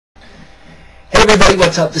everybody,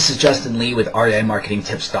 what's up? This is Justin Lee with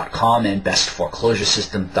REIMarketingTips.com and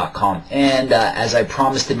BestForeclosureSystem.com. And as I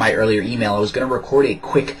promised in my earlier email, I was going to record a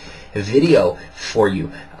quick video for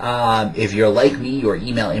you. If you're like me, your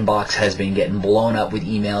email inbox has been getting blown up with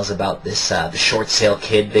emails about this the short sale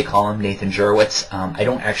kid, they call him, Nathan Jurewicz. I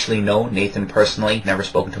don't actually know Nathan personally, never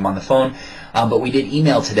spoken to him on the phone, but we did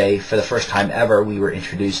email today for the first time ever. We were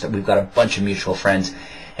introduced. We've got a bunch of mutual friends.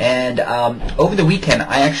 And over the weekend,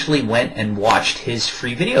 I actually went and watched his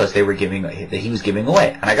free videos that he was giving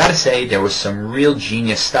away. And I got to say, there was some real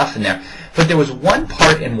genius stuff in there. But there was one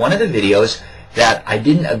part in one of the videos that I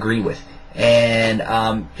didn't agree with. And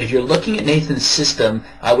if you're looking at Nathan's system,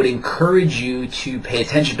 I would encourage you to pay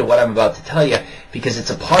attention to what I'm about to tell you, because it's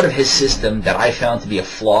a part of his system that I found to be a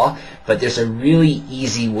flaw. But there's a really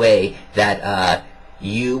easy way that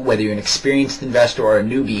you, whether you're an experienced investor or a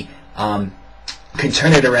newbie, can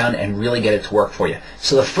turn it around and really get it to work for you.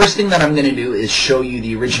 So the first thing that I'm going to do is show you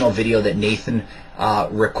the original video that Nathan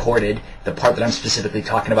recorded, the part that I'm specifically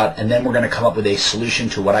talking about, and then we're going to come up with a solution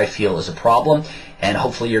to what I feel is a problem, and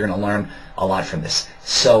hopefully you're going to learn a lot from this.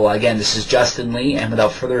 So again, this is Justin Lee, and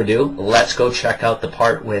without further ado, let's go check out the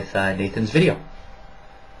part with Nathan's video.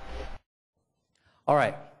 All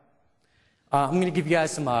right. I'm going to give you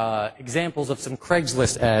guys some examples of some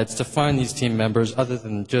Craigslist ads to find these team members, other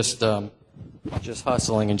than just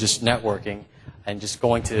hustling and just networking and just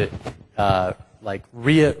going to like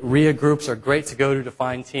RIA groups are great to go to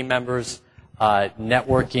find team members.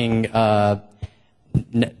 Networking,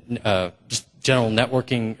 just general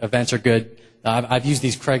networking events are good. I've used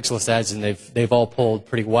these Craigslist ads and they've all pulled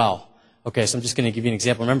pretty well. Okay, so I'm just going to give you an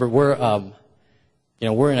example. Remember, we're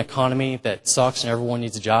an economy that sucks and everyone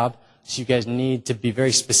needs a job. So you guys need to be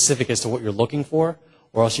very specific as to what you're looking for,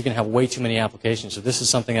 or else you can have way too many applications. So this is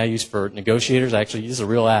something I use for negotiators. This is a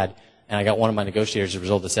real ad, and I got one of my negotiators as a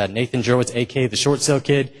result of this ad. Nathan Jurewicz, a.k.a. the short sale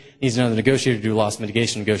kid, needs another negotiator to do loss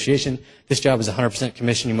mitigation negotiation. This job is 100%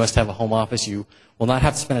 commission. You must have a home office. You will not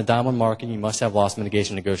have to spend a dime on marketing. You must have loss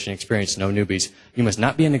mitigation negotiating experience, no newbies. You must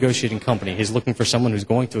not be a negotiating company. He's looking for someone who's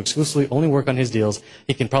going to exclusively only work on his deals.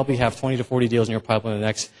 He can probably have 20 to 40 deals in your pipeline in the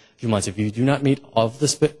next few months. If you do not meet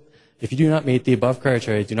the above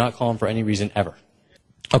criteria, do not call him for any reason ever.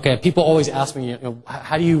 Okay, people always ask me,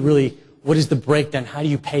 how do you really, what is the breakdown? How do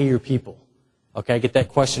you pay your people? Okay, I get that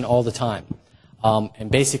question all the time. And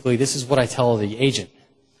basically, this is what I tell the agent.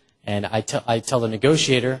 And I tell the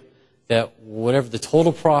negotiator that whatever the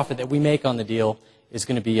total profit that we make on the deal is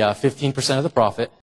going to be 15% of the profit.